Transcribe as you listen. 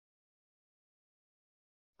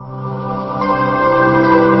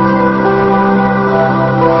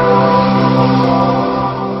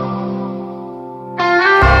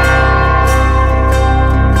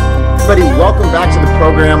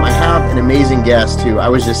program. I have an amazing guest who I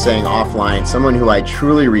was just saying offline, someone who I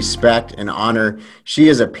truly respect and honor. She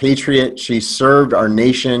is a patriot. She served our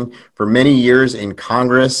nation for many years in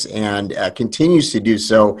Congress and continues to do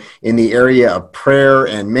so in the area of prayer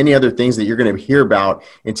and many other things that you're going to hear about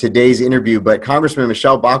in today's interview. But Congressman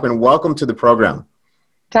Michele Bachmann, welcome to the program.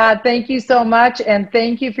 Todd, thank you so much, and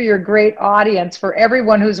thank you for your great audience, for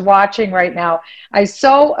everyone who's watching right now. I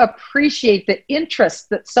so appreciate the interest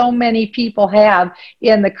that so many people have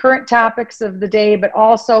in the current topics of the day, but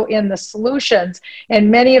also in the solutions, and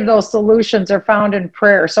many of those solutions are found in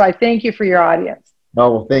prayer. So I thank you for your audience. Oh,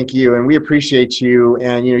 well, thank you. And we appreciate you.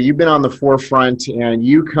 And, you've been on the forefront and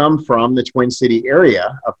you come from the Twin City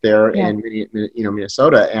area up there in,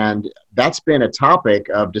 Minnesota. And that's been a topic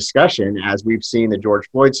of discussion as we've seen the George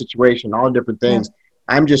Floyd situation, all the different things.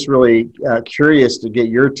 Yeah. I'm just really curious to get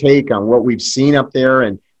your take on what we've seen up there.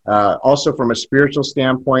 And also from a spiritual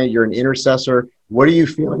standpoint, you're an intercessor. What are you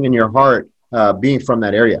feeling in your heart being from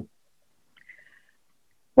that area?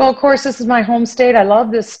 Well, of course, this is my home state. I love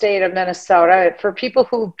this state of Minnesota. For people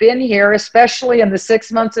who've been here, especially in the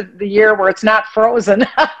 6 months of the year where it's not frozen,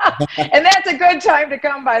 and that's a good time to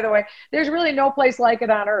come, by the way. There's really no place like it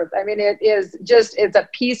on earth. I mean, it's a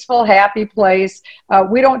peaceful, happy place.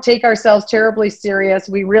 We don't take ourselves terribly serious.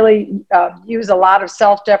 We really use a lot of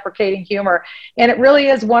self-deprecating humor, and it really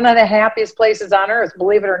is one of the happiest places on earth,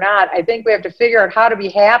 believe it or not. I think we have to figure out how to be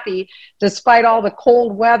happy despite all the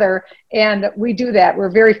cold weather, and we do that. We're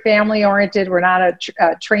very family oriented. We're not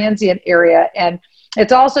a transient area. And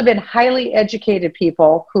it's also been highly educated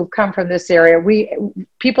people who've come from this area.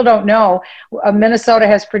 People don't know, Minnesota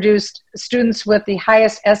has produced students with the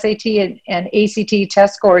highest SAT and ACT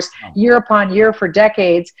test scores year upon year for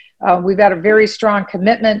decades. We've got a very strong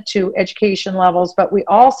commitment to education levels, but we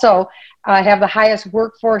also have the highest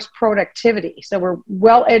workforce productivity. So we're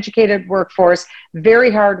well-educated workforce,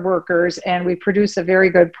 very hard workers, and we produce a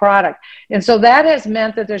very good product. And so that has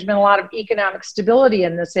meant that there's been a lot of economic stability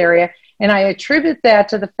in this area. And I attribute that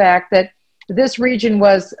to the fact that this region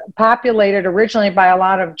was populated originally by a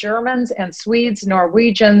lot of Germans and Swedes,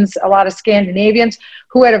 Norwegians, a lot of Scandinavians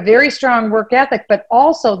who had a very strong work ethic, but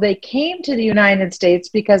also they came to the United States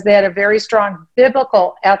because they had a very strong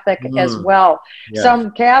biblical ethic as well. Yes.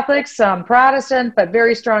 Some Catholics, some Protestant, but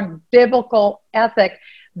very strong biblical ethic.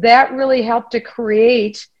 That really helped to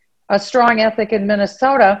create a strong ethic in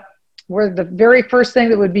Minnesota, where the very first thing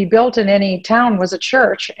that would be built in any town was a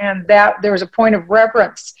church, and that there was a point of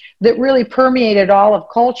reverence that really permeated all of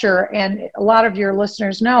culture. And a lot of your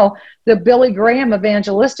listeners know the Billy Graham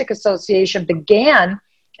Evangelistic Association began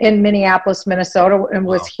in Minneapolis, Minnesota, and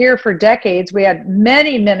was here for decades. We had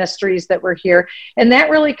many ministries that were here, and that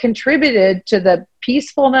really contributed to the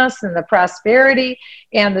peacefulness and the prosperity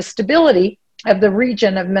and the stability of the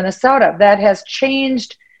region of Minnesota. That has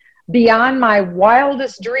changed beyond my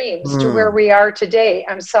wildest dreams to where we are today,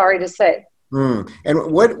 I'm sorry to say.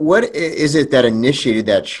 And what is it that initiated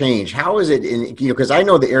that change? How is it because I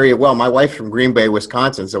know the area well. My wife's from Green Bay,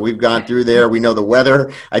 Wisconsin, so we've gone through there. We know the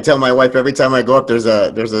weather. I tell my wife every time I go up, there's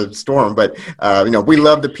a storm, but we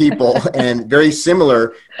love the people and very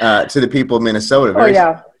similar to the people of Minnesota. Very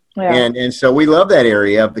Yeah. And so we love that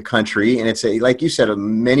area of the country, and it's like you said,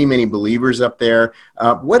 many believers up there.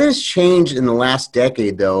 What has changed in the last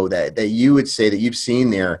decade, though, that you would say that you've seen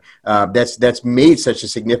there that's made such a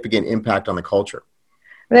significant impact on the culture?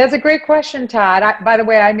 That's a great question, Todd. By the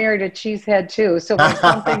way, I married a cheesehead too, so we have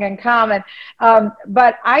something in common.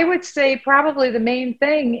 But I would say probably the main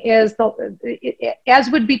thing is, as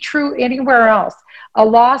would be true anywhere else, a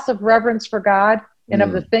loss of reverence for God and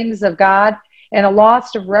of the things of God, and a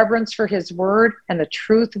loss of reverence for his word and the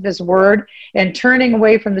truth of his word, and turning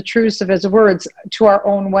away from the truths of his words to our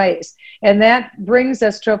own ways. And that brings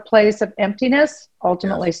us to a place of emptiness,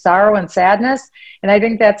 ultimately sorrow and sadness. And I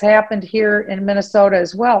think that's happened here in Minnesota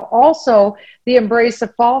as well. Also, the embrace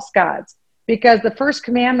of false gods, because the first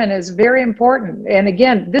commandment is very important. And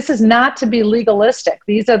again, this is not to be legalistic.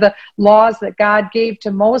 These are the laws that God gave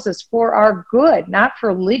to Moses for our good, not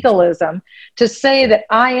for legalism, to say that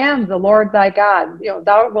I am the Lord thy God.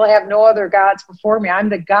 Thou will have no other gods before me. I'm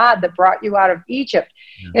the God that brought you out of Egypt.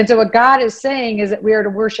 And so what God is saying is that we are to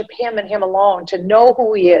worship him and him alone, to know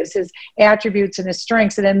who he is, his attributes and his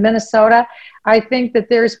strengths. And in Minnesota, I think that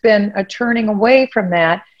there's been a turning away from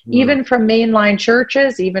that, even from mainline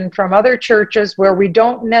churches, even from other churches where we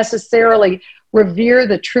don't necessarily revere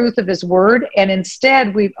the truth of his word. And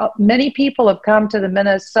instead, many people have come to the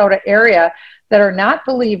Minnesota area that are not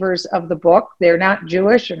believers of the book. They're not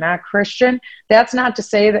Jewish or not Christian. That's not to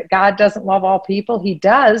say that God doesn't love all people. He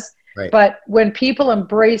does. Right. But when people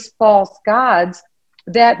embrace false gods,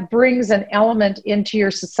 that brings an element into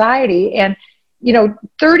your society. And,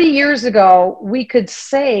 30 years ago, we could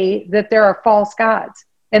say that there are false gods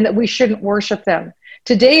and that we shouldn't worship them.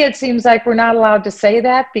 Today, it seems like we're not allowed to say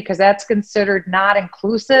that because that's considered not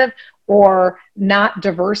inclusive or not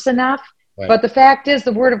diverse enough. Right. But the fact is,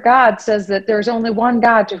 the Word of God says that there's only one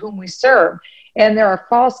God to whom we serve. And there are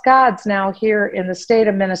false gods now here in the state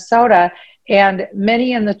of Minnesota. And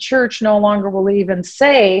many in the church no longer will even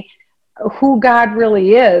say who God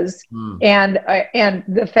really is, and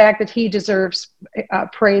the fact that he deserves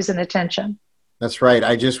praise and attention. That's right.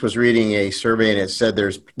 I just was reading a survey and it said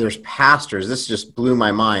there's pastors, this just blew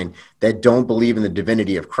my mind, that don't believe in the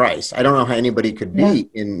divinity of Christ. I don't know how anybody could be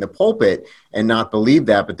in the pulpit and not believe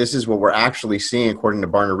that, but this is what we're actually seeing according to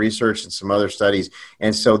Barna Research and some other studies.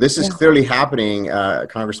 And so this is clearly happening,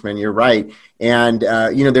 Congressman, you're right. And,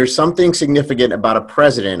 there's something significant about a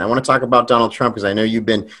president. I want to talk about Donald Trump because I know you've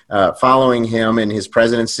been following him and his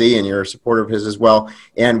presidency and you're a supporter of his as well.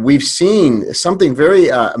 And we've seen something very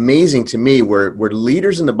amazing to me where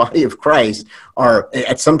leaders in the body of Christ are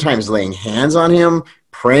at sometimes laying hands on him,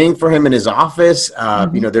 praying for him in his office.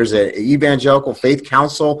 There's an evangelical faith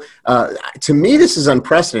council. To me, this is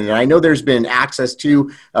unprecedented. I know there's been access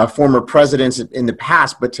to former presidents in the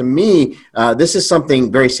past, but to me, this is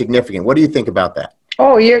something very significant. What do you think about that?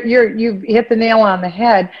 Oh, you've hit the nail on the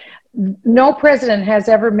head. No president has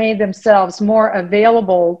ever made themselves more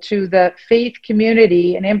available to the faith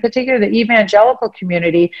community, and in particular the evangelical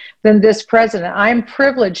community, than this president. I'm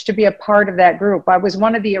privileged to be a part of that group. I was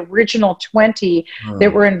one of the original 20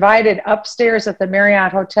 that were invited upstairs at the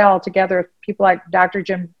Marriott Hotel together with people like Dr.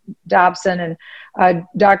 Jim Dobson and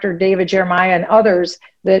Dr. David Jeremiah and others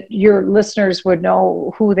that your listeners would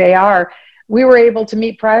know who they are. We were able to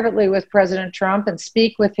meet privately with President Trump and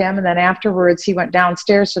speak with him. And then afterwards, he went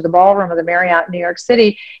downstairs to the ballroom of the Marriott in New York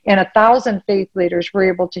City, and 1,000 faith leaders were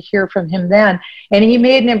able to hear from him then. And he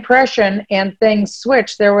made an impression, and things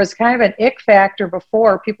switched. There was kind of an ick factor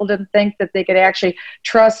before. People didn't think that they could actually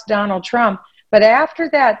trust Donald Trump. But after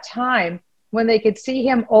that time, when they could see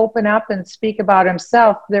him open up and speak about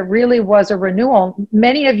himself, there really was a renewal.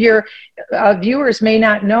 Many of your viewers may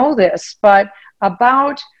not know this, but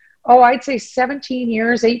about I'd say 18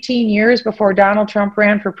 years before Donald Trump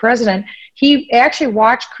ran for president, he actually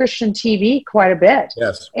watched Christian TV quite a bit.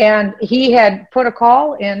 Yes. And he had put a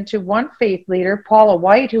call into one faith leader, Paula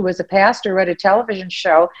White, who was a pastor at a television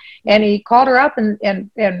show, and he called her up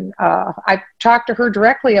and I talked to her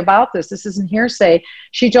directly about this. This isn't hearsay.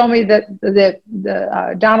 She told me that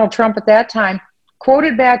Donald Trump at that time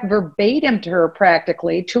quoted back verbatim to her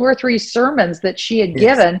practically 2 or 3 sermons that she had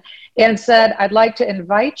given and said, I'd like to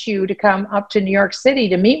invite you to come up to New York City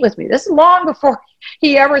to meet with me. This is long before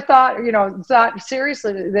he ever thought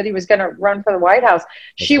seriously that he was going to run for the White House.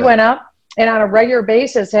 She went up and on a regular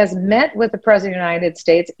basis has met with the President of the United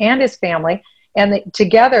States and his family. And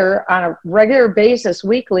together on a regular basis,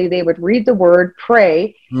 weekly, they would read the word,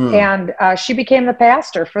 pray, and she became the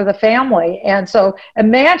pastor for the family. And so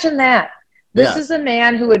imagine that. This is a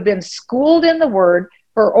man who had been schooled in the word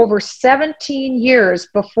for over 17 years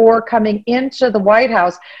before coming into the White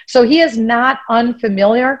House. So he is not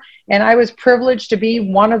unfamiliar. And I was privileged to be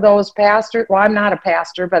one of those pastors. Well, I'm not a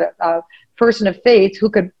pastor, but a person of faith who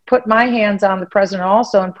could put my hands on the president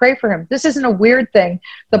also and pray for him. This isn't a weird thing.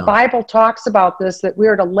 The Bible talks about this, that we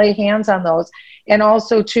are to lay hands on those and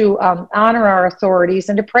also to honor our authorities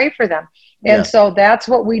and to pray for them. And so that's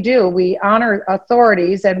what we do. We honor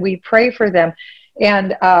authorities and we pray for them.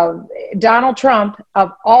 And Donald Trump,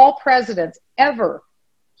 of all presidents ever,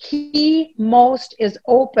 he most is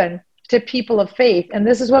open to people of faith. And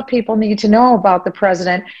this is what people need to know about the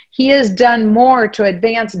president. He has done more to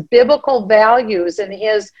advance biblical values in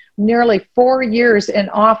his nearly 4 years in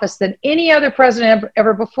office than any other president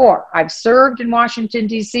ever before. I've served in Washington,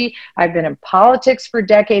 D.C. I've been in politics for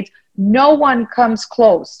decades. No one comes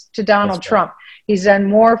close to Donald Trump. He's done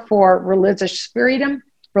more for religious freedom,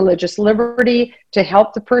 religious liberty, to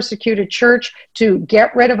help the persecuted church, to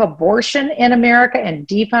get rid of abortion in America and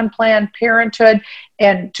defund Planned Parenthood,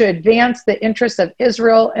 and to advance the interests of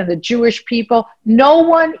Israel and the Jewish people. No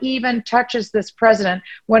one even touches this president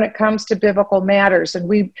when it comes to biblical matters. And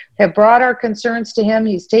we have brought our concerns to him.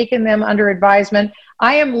 He's taken them under advisement.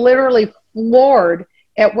 I am literally floored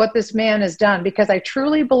at what this man has done, because I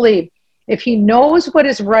truly believe if he knows what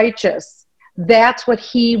is righteous, that's what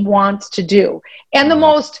he wants to do. And the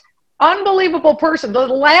most unbelievable person, the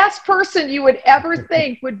last person you would ever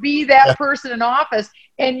think would be that person in office,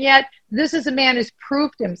 and yet this is a man who's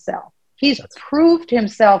proved himself. He's proved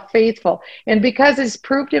himself faithful. And because he's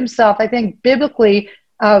proved himself, I think biblically,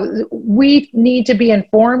 we need to be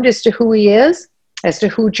informed as to who he is. as to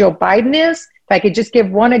who Joe Biden is. If I could just give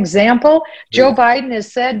one example, Joe Biden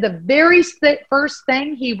has said the very first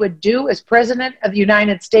thing he would do as president of the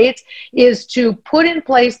United States is to put in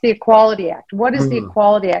place the Equality Act. What is the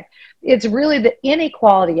Equality Act? It's really the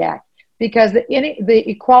Inequality Act, because the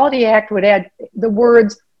Equality Act would add the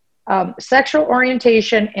words sexual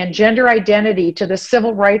orientation and gender identity to the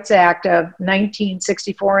Civil Rights Act of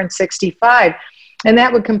 1964 and 65. And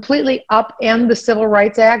that would completely upend the Civil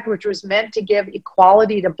Rights Act, which was meant to give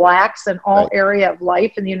equality to blacks in all area of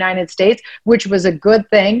life in the United States, which was a good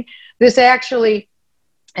thing. This actually,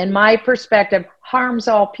 in my perspective, harms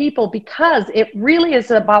all people because it really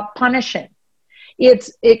is about punishing.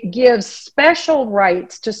 It gives special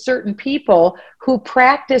rights to certain people who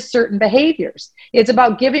practice certain behaviors. It's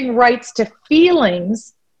about giving rights to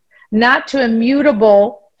feelings, not to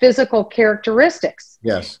immutable physical characteristics.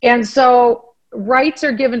 Yes. And so rights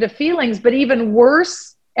are given to feelings, but even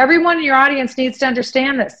worse, everyone in your audience needs to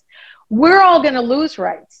understand this. We're all going to lose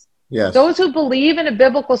rights. Yes. Those who believe in a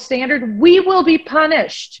biblical standard, we will be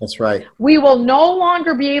punished. That's right. We will no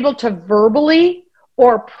longer be able to verbally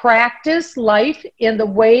or practice life in the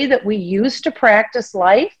way that we used to practice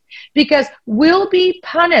life, because we'll be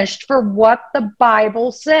punished for what the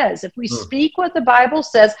Bible says. If we speak what the Bible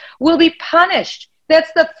says, we'll be punished.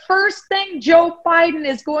 That's the first thing Joe Biden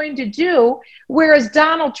is going to do, whereas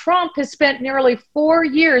Donald Trump has spent nearly 4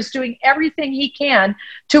 years doing everything he can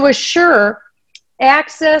to assure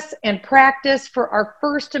access and practice for our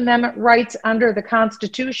First Amendment rights under the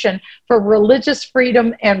Constitution for religious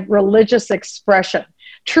freedom and religious expression.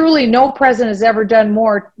 Truly, no president has ever done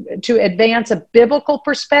more to advance a biblical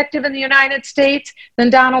perspective in the United States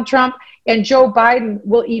than Donald Trump, and Joe Biden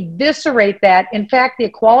will eviscerate that. In fact, the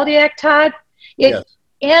Equality Act, Todd, it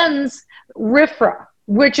ends RFRA,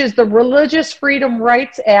 which is the Religious Freedom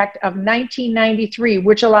Rights Act of 1993,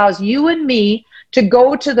 which allows you and me to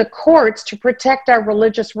go to the courts to protect our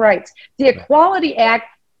religious rights. The Equality Act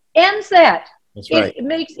ends that. That's right.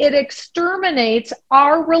 It exterminates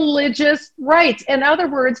our religious rights. In other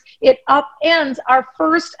words, it upends our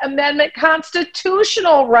First Amendment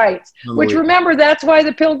constitutional rights, which, remember, that's why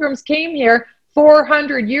the Pilgrims came here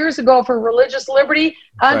 400 years ago for religious liberty.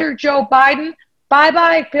 Under Joe Biden,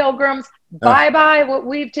 bye-bye, Pilgrims. Bye-bye what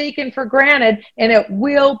we've taken for granted, and it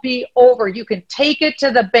will be over. You can take it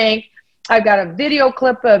to the bank. I've got a video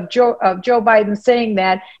clip of Joe Biden saying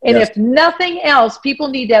that. And if nothing else, people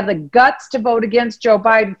need to have the guts to vote against Joe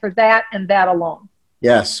Biden for that and that alone.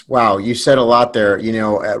 Yes. Wow. You said a lot there. You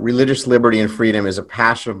know, religious liberty and freedom is a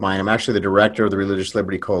passion of mine. I'm actually the director of the Religious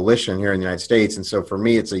Liberty Coalition here in the United States. And so for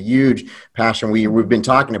me, it's a huge passion. We've been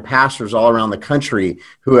talking to pastors all around the country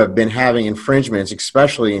who have been having infringements,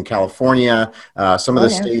 especially in California, some of the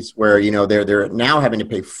states where, you know, they're now having to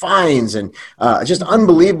pay fines and just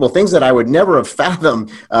unbelievable things that I would never have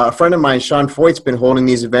fathomed. A friend of mine, Sean Foyt's been holding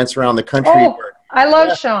these events around the country. I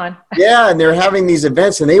love Sean. Yeah, and they're having these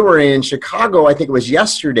events, and they were in Chicago, I think it was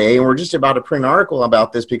yesterday, and we're just about to print an article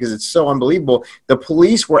about this because it's so unbelievable. The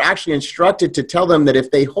police were actually instructed to tell them that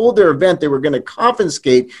if they hold their event, they were going to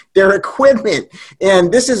confiscate their equipment.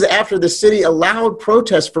 And this is after the city allowed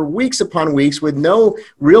protests for weeks upon weeks with no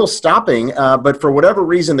real stopping, but for whatever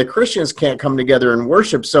reason, the Christians can't come together and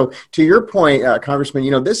worship. So to your point, Congressman,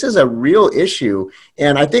 you know, this is a real issue,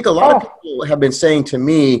 and I think a lot of people have been saying to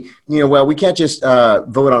me, you know, well, we can't just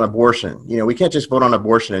vote on abortion. You know, we can't just vote on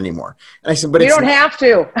abortion anymore. And I said, but you don't have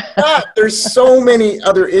to. There's so many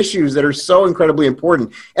other issues that are so incredibly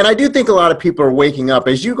important. And I do think a lot of people are waking up.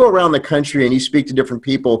 As you go around the country and you speak to different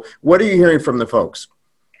people, what are you hearing from the folks?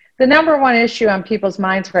 The number one issue on people's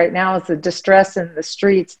minds right now is the distress in the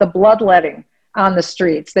streets, the bloodletting on the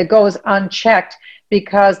streets that goes unchecked,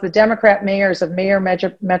 because the Democrat mayors of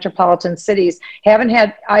metropolitan cities haven't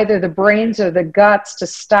had either the brains or the guts to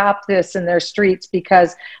stop this in their streets,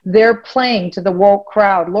 because they're playing to the woke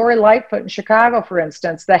crowd. Lori Lightfoot in Chicago, for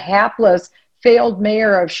instance, the hapless, failed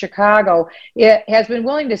mayor of Chicago, it has been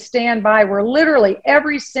willing to stand by where literally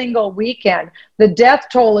every single weekend the death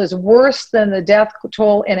toll is worse than the death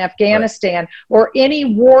toll in Afghanistan or any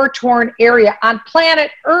war-torn area on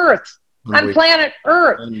planet Earth. On planet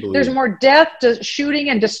Earth, there's more death, shooting,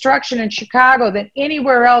 and destruction in Chicago than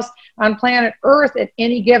anywhere else on planet Earth at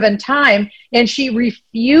any given time. And she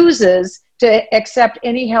refuses to accept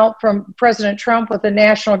any help from President Trump with the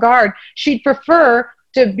National Guard. She'd prefer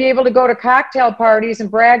to be able to go to cocktail parties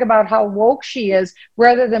and brag about how woke she is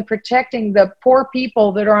rather than protecting the poor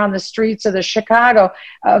people that are on the streets of the Chicago.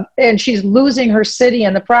 And she's losing her city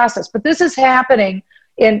in the process. But this is happening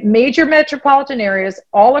in major metropolitan areas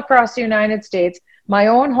all across the United States. My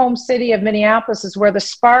own home city of Minneapolis is where the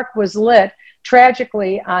spark was lit.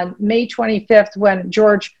 tragically on May 25th when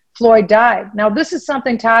George Floyd died. Now, this is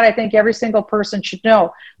something, Todd, I think every single person should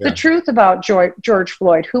know. Yeah. The truth about George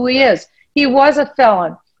Floyd, who he is. He was a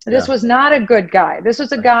felon. This was not a good guy. This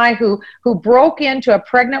was a guy who broke into a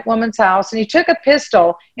pregnant woman's house, and he took a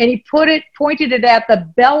pistol and he pointed it at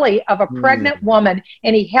the belly of a pregnant woman,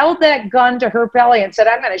 and he held that gun to her belly and said,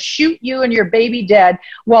 "I'm going to shoot you and your baby dead,"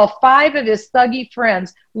 while 5 of his thuggy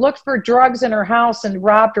friends looked for drugs in her house and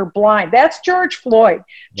robbed her blind. That's George Floyd. Wow.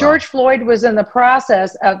 George Floyd was in the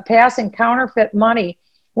process of passing counterfeit money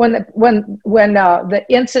when the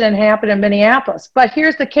incident happened in Minneapolis. But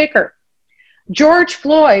here's the kicker. George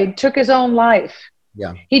Floyd took his own life.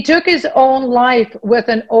 Yeah. He took his own life with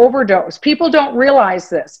an overdose. People don't realize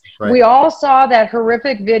this. Right. We all saw that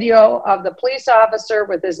horrific video of the police officer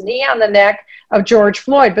with his knee on the neck of George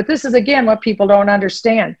Floyd. But this is, again, what people don't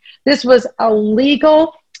understand. This was a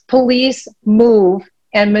legal police move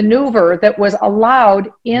and maneuver that was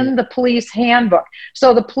allowed in the police handbook.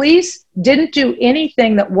 So the police didn't do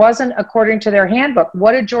anything that wasn't according to their handbook.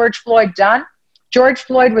 What had George Floyd done? George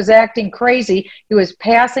Floyd was acting crazy. He was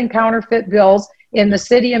passing counterfeit bills in the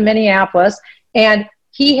city of Minneapolis, and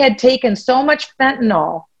he had taken so much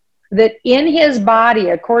fentanyl that in his body,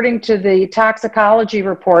 according to the toxicology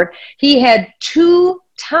report, he had 2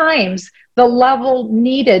 times the level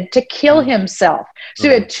needed to kill himself. So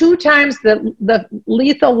he had 2 times the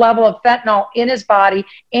lethal level of fentanyl in his body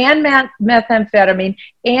and methamphetamine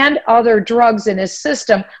and other drugs in his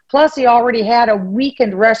system. Plus, he already had a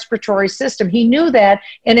weakened respiratory system. He knew that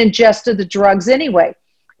and ingested the drugs anyway.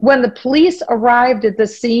 When the police arrived at the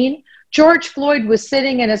scene, George Floyd was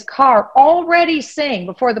sitting in his car already saying,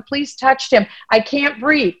 before the police touched him, "I can't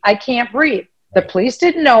breathe, I can't breathe." The police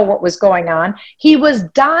didn't know what was going on. He was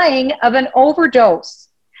dying of an overdose.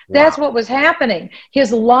 Wow. That's what was happening.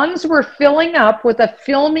 His lungs were filling up with a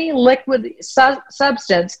filmy liquid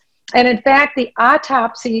substance. And in fact, the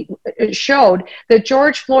autopsy showed that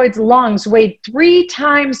George Floyd's lungs weighed 3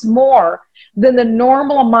 times more than the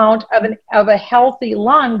normal amount of a healthy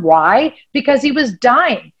lung. Why? Because he was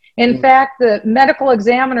dying. In fact, the medical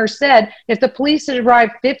examiner said if the police had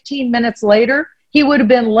arrived 15 minutes later, he would have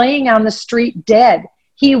been laying on the street dead.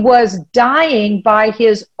 He was dying by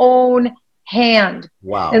his own hand.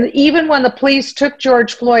 Wow. And even when the police took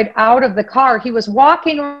George Floyd out of the car, he was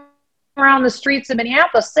walking around the streets of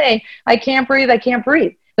Minneapolis saying, "I can't breathe, I can't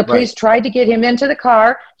breathe." The police tried to get him into the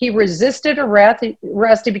car. He resisted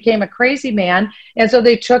arrest. He became a crazy man. And so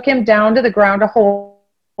they took him down to the ground to hold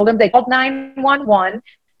him. They called 911.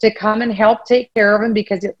 To come and help take care of him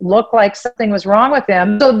because it looked like something was wrong with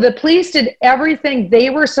him. So the police did everything they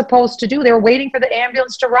were supposed to do. They were waiting for the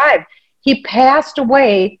ambulance to arrive. He passed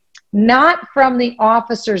away not from the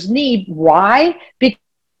officer's knee. Why?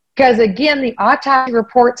 Because again, the autopsy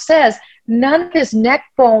report says none of his neck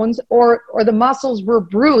bones or the muscles were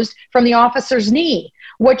bruised from the officer's knee.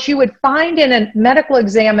 What you would find in a medical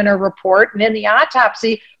examiner report and in the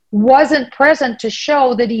autopsy wasn't present to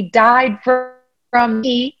show that he died from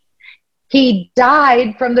he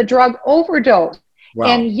died from the drug overdose. Wow.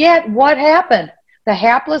 And yet what happened? The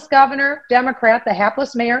hapless governor, Democrat, the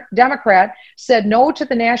hapless mayor, Democrat, said no to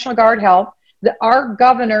the National Guard help. Our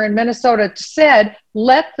governor in Minnesota said,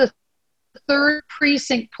 let the 3rd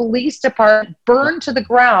Precinct Police Department burn to the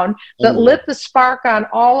ground, that lit the spark on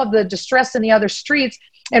all of the distress in the other streets.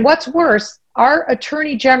 And what's worse, our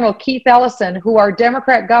Attorney General, Keith Ellison, who our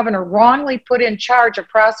Democrat governor wrongly put in charge of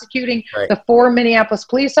prosecuting the 4 Minneapolis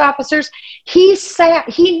police officers, he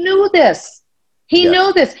knew this. He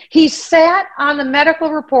knew this. He sat on the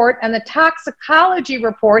medical report and the toxicology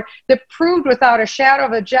report that proved without a shadow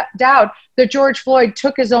of a doubt that George Floyd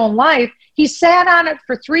took his own life. He sat on it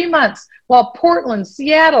for 3 months while Portland,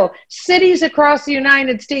 Seattle, cities across the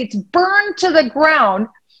United States burned to the ground.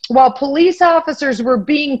 While police officers were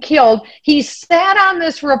being killed, he sat on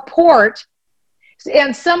this report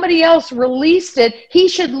and somebody else released it. He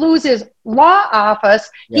should lose his law office,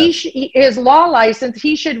 his law license.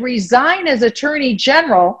 He should resign as Attorney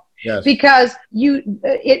General because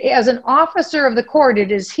as an officer of the court,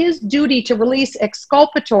 it is his duty to release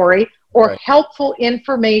exculpatory or helpful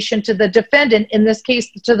information to the defendant, in this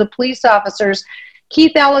case, to the police officers.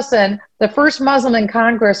 Keith Ellison, the first Muslim in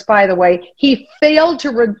Congress, by the way, he failed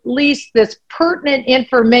to release this pertinent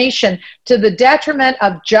information to the detriment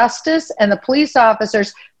of justice and the police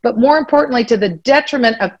officers, but more importantly, to the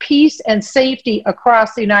detriment of peace and safety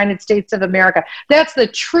across the United States of America. That's the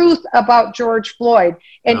truth about George Floyd.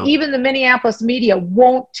 And even the Minneapolis media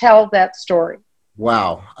won't tell that story.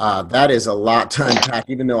 Wow, that is a lot to unpack.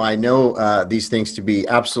 Even though I know these things to be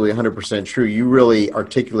absolutely 100% true, you really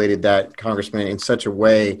articulated that, Congressman, in such a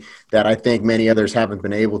way that I think many others haven't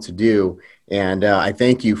been able to do. And I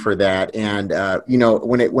thank you for that. And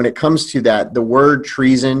when it comes to that, the word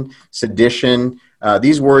treason, sedition,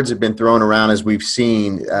 these words have been thrown around as we've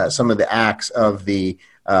seen some of the acts of the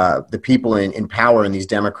people in power in these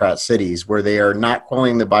Democrat cities, where they are not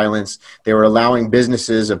quelling the violence. They were allowing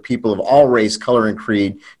businesses of people of all race, color, and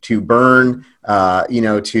creed to burn,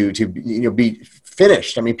 to be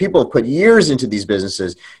finished. I mean, people have put years into these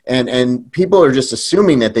businesses, and people are just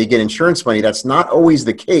assuming that they get insurance money. That's not always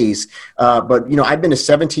the case. But I've been to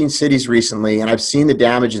 17 cities recently, and I've seen the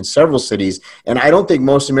damage in several cities, and I don't think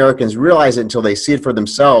most Americans realize it until they see it for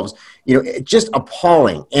themselves. It's just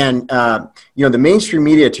appalling. And, the mainstream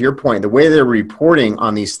media, to your point, the way they're reporting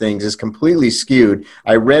on these things is completely skewed.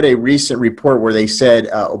 I read a recent report where they said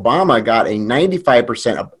Obama got a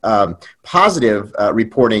 95% positive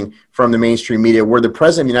reporting from the mainstream media, where the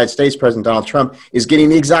president of the United States, President Donald Trump, is getting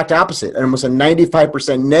the exact opposite, almost a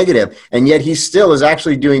 95% negative. And yet he still is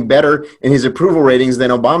actually doing better in his approval ratings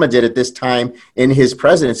than Obama did at this time in his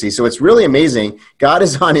presidency. So it's really amazing. God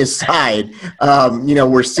is on his side.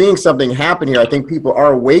 We're seeing something happen here. I think people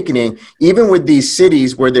are awakening, even with these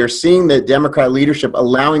cities where they're seeing the Democrat leadership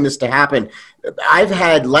allowing this to happen. I've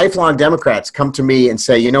had lifelong Democrats come to me and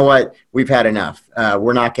say, you know what, we've had enough.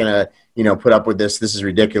 We're not going to put up with this. This is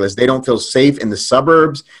ridiculous. They don't feel safe in the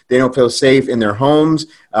suburbs. They don't feel safe in their homes.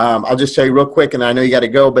 I'll just tell you real quick, and I know you got to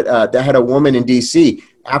go, but they had a woman in D.C.,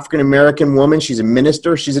 African-American woman. She's a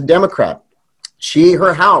minister. She's a Democrat.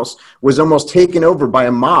 Her house was almost taken over by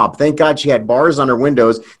a mob. Thank God she had bars on her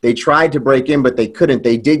windows. They tried to break in, but they couldn't.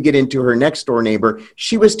 They did get into her next door neighbor.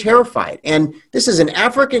 She was terrified. And this is an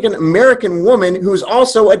African-American woman who's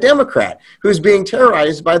also a Democrat who's being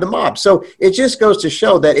terrorized by the mob. So it just goes to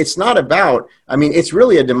show that it's not about, it's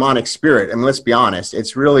really a demonic spirit. Let's be honest.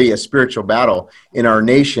 It's really a spiritual battle in our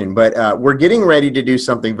nation. But we're getting ready to do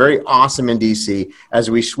something very awesome in D.C. as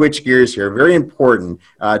we switch gears here. Very important.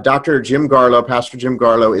 Dr. Jim Garlow, Pastor Jim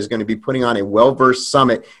Garlow, is going to be putting on a Well-Versed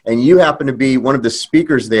Summit, and you happen to be one of the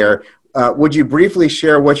speakers there. Would you briefly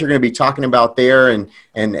share what you're going to be talking about there and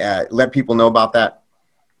let people know about that?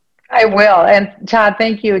 I will. And Todd,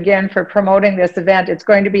 thank you again for promoting this event. It's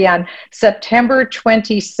going to be on September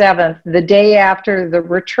 27th, the day after the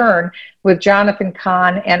return, with Jonathan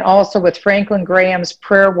Cahn and also with Franklin Graham's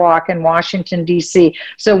prayer walk in Washington, D.C.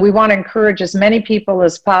 So we want to encourage as many people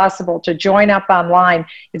as possible to join up online.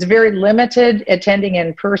 It's very limited attending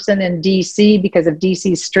in person in D.C. because of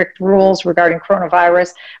D.C.'s strict rules regarding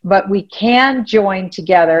coronavirus, but we can join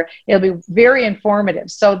together. It'll be very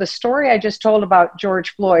informative. So the story I just told about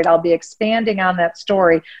George Floyd, I'll be expanding on that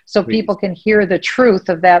story so people can hear the truth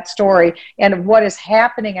of that story and of what is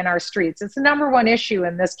happening in our streets. It's the number one issue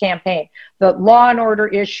in this campaign, the law and order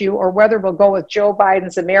issue, or whether we'll go with Joe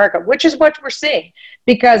Biden's America, which is what we're seeing.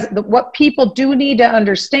 Because what people do need to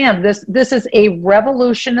understand, this is a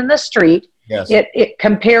revolution in the street. Yes. It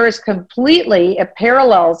compares completely, it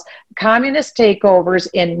parallels communist takeovers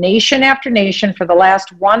in nation after nation for the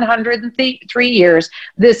last 103 years.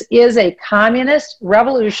 This is a communist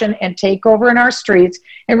revolution and takeover in our streets.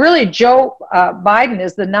 And really, Joe Biden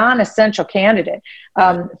is the non-essential candidate.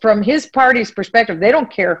 From his party's perspective, they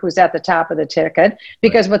don't care who's at the top of the ticket,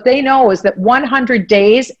 because what they know is that 100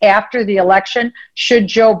 days after the election, should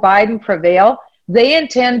Joe Biden prevail, they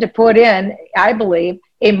intend to put in, I believe,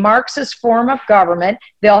 a Marxist form of government.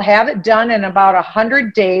 They'll have it done in about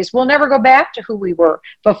 100 days. We'll never go back to who we were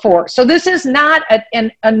before. So this is not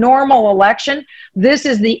a normal election. This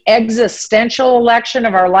is the existential election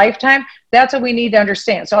of our lifetime. That's what we need to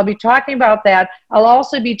understand. So I'll be talking about that. I'll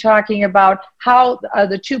also be talking about how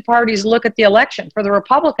the two parties look at the election. For the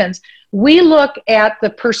Republicans, we look at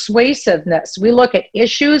the persuasiveness. We look at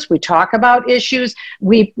issues. We talk about issues.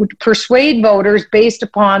 We persuade voters based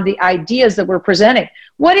upon the ideas that we're presenting.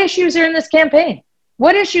 What issues are in this campaign?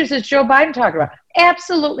 What issues is Joe Biden talking about?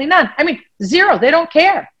 Absolutely none. Zero. They don't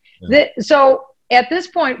care. Yeah. So at this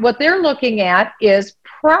point, what they're looking at is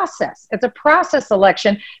process. It's a process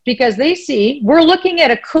election because they see we're looking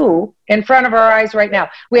at a coup in front of our eyes right now.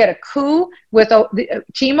 We had a coup with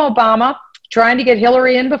Team Obama trying to get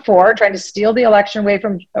Hillary in before, trying to steal the election away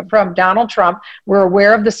from Donald Trump. We're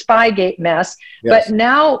aware of the Spygate mess. Yes. But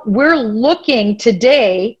now we're looking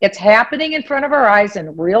today, it's happening in front of our eyes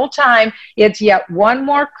in real time. It's yet one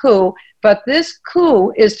more coup, but this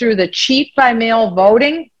coup is through the cheat by mail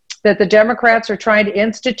voting that the Democrats are trying to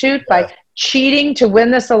institute by cheating to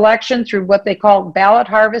win this election through what they call ballot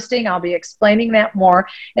harvesting. I'll be explaining that more.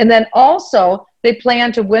 And then also they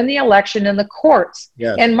plan to win the election in the courts.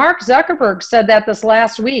 Yes. And Mark Zuckerberg said that this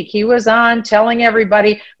last week. He was on telling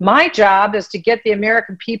everybody, my job is to get the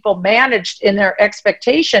American people managed in their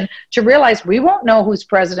expectation to realize we won't know who's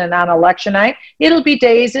president on election night. It'll be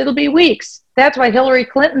days, it'll be weeks. That's why Hillary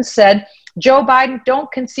Clinton said, Joe Biden,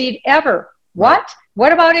 don't concede ever. What?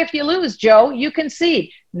 What about if you lose, Joe? You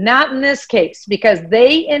concede. Not in this case, because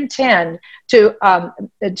they intend to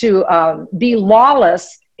be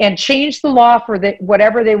lawless and change the law for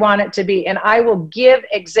whatever they want it to be. And I will give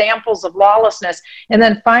examples of lawlessness. And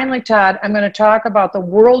then finally, Todd, I'm going to talk about the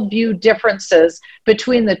worldview differences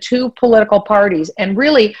between the two political parties. And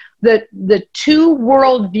really, the two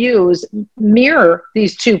worldviews mirror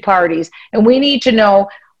these two parties. And we need to know,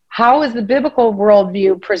 how is the biblical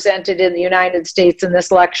worldview presented in the United States in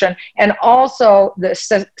this election, and also the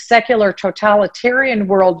secular totalitarian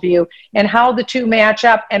worldview, and how the two match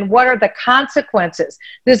up, and what are the consequences?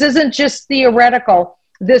 This isn't just theoretical.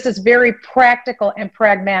 This is very practical and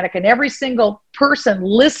pragmatic. And every single person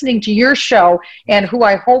listening to your show, and who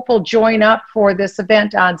I hope will join up for this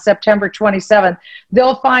event on September 27th,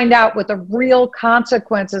 they'll find out what the real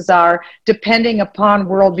consequences are depending upon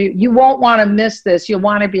worldview. You won't want to miss this. You'll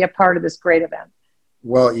want to be a part of this great event.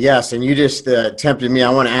 Well, yes, and you just tempted me. I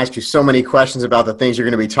want to ask you so many questions about the things you're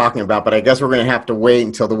going to be talking about, but I guess we're going to have to wait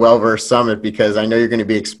until the Well-Versed Summit, because I know you're going to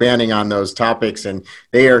be expanding on those topics, and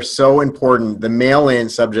they are so important. The mail-in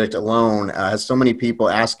subject alone has so many people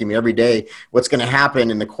asking me every day, what's going to happen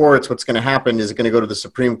in the courts? What's going to happen? Is it going to go to the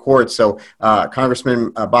Supreme Court? So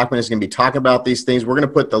Congressman Bachmann is going to be talking about these things. We're going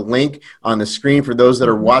to put the link on the screen for those that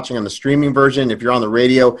are watching on the streaming version. If you're on the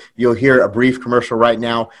radio, you'll hear a brief commercial right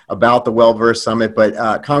now about the Well-Versed Summit. But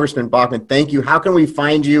Congressman Bachmann, thank you. How can we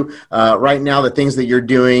find you right now, the things that you're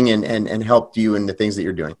doing and help you in the things that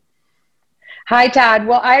you're doing? Hi, Todd.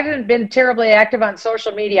 Well, I haven't been terribly active on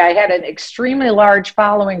social media. I had an extremely large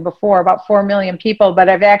following before, about 4 million people, but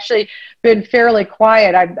I've actually been fairly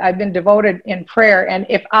quiet. I've been devoted in prayer. And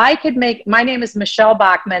if I could my name is Michelle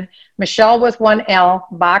Bachmann, Michelle with one L,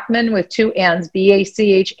 Bachmann with two N's,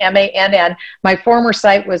 BACHMANN. My former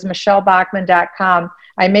site was michellebachmann.com.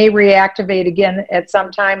 I may reactivate again at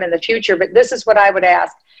some time in the future, but this is what I would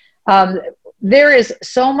ask. There is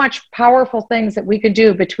so much powerful things that we could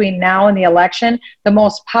do between now and the election. The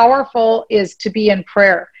most powerful is to be in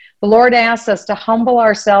prayer. The Lord asks us to humble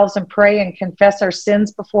ourselves and pray and confess our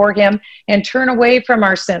sins before Him and turn away from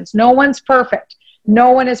our sins. No one's perfect.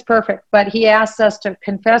 No one is perfect, but He asks us to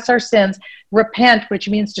confess our sins, repent, which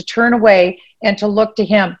means to turn away, and to look to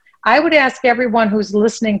Him. I would ask everyone who's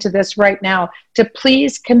listening to this right now to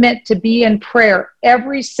please commit to be in prayer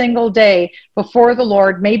every single day before the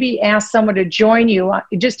Lord. Maybe ask someone to join you,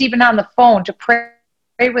 just even on the phone, to pray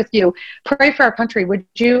with you. Pray for our country. Would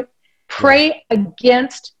you pray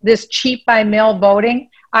against this cheat by mail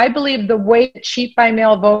voting? I believe the way cheat by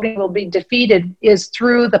mail voting will be defeated is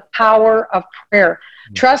through the power of prayer.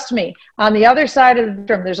 Trust me, on the other side of the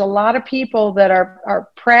term, there's a lot of people that are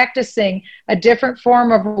practicing a different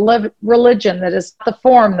form of religion that is the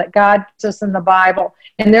form that God gives us in the Bible,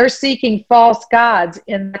 and they're seeking false gods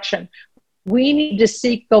in election. We need to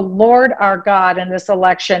seek the Lord our God in this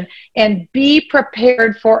election and be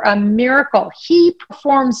prepared for a miracle. He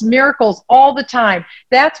performs miracles all the time.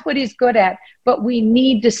 That's what He's good at. But we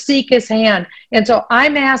need to seek His hand. And so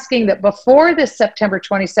I'm asking that before this September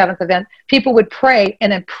 27th event, people would pray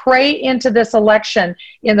and then pray into this election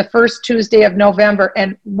in the first Tuesday of November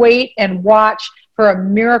and wait and watch for a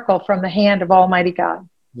miracle from the hand of Almighty God.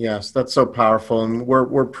 Yes, that's so powerful. And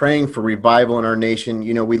we're praying for revival in our nation.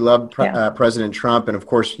 You know, we love President Trump, and of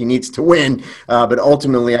course he needs to win. But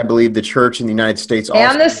ultimately, I believe the church in the United States also.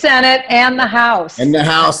 And the Senate and the House. And the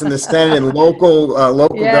House and the Senate and local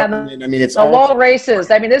government. I mean, it's all low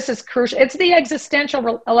races. I mean, this is crucial. It's the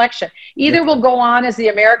existential election. Either we'll go on as the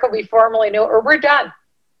America we formerly knew, or we're done.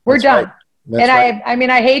 We're done. Right. And right. I mean,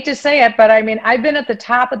 I hate to say it, but I mean, I've been at the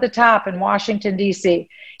top of the top in Washington, D.C.,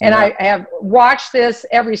 and I have watched this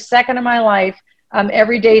every second of my life,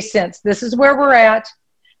 every day since. This is where we're at.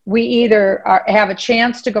 We either have a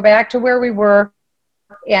chance to go back to where we were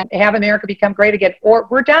and have America become great again, or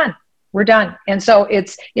we're done. We're done. And so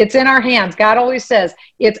it's in our hands. God always says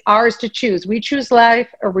it's ours to choose. We choose life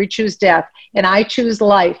or we choose death. And I choose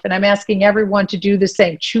life. And I'm asking everyone to do the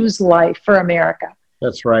same. Choose life for America.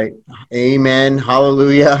 That's right. Amen.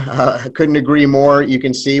 Hallelujah. I couldn't agree more. You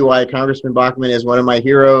can see why Congressman Bachmann is one of my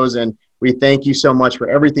heroes, and we thank you so much for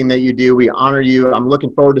everything that you do. We honor you. I'm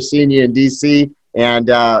looking forward to seeing you in D.C., and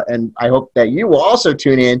I hope that you will also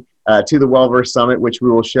tune in to the Well-Versed Summit, which we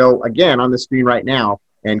will show again on the screen right now.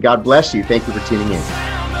 And God bless you. Thank you for tuning in.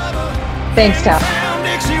 Thanks, Tom.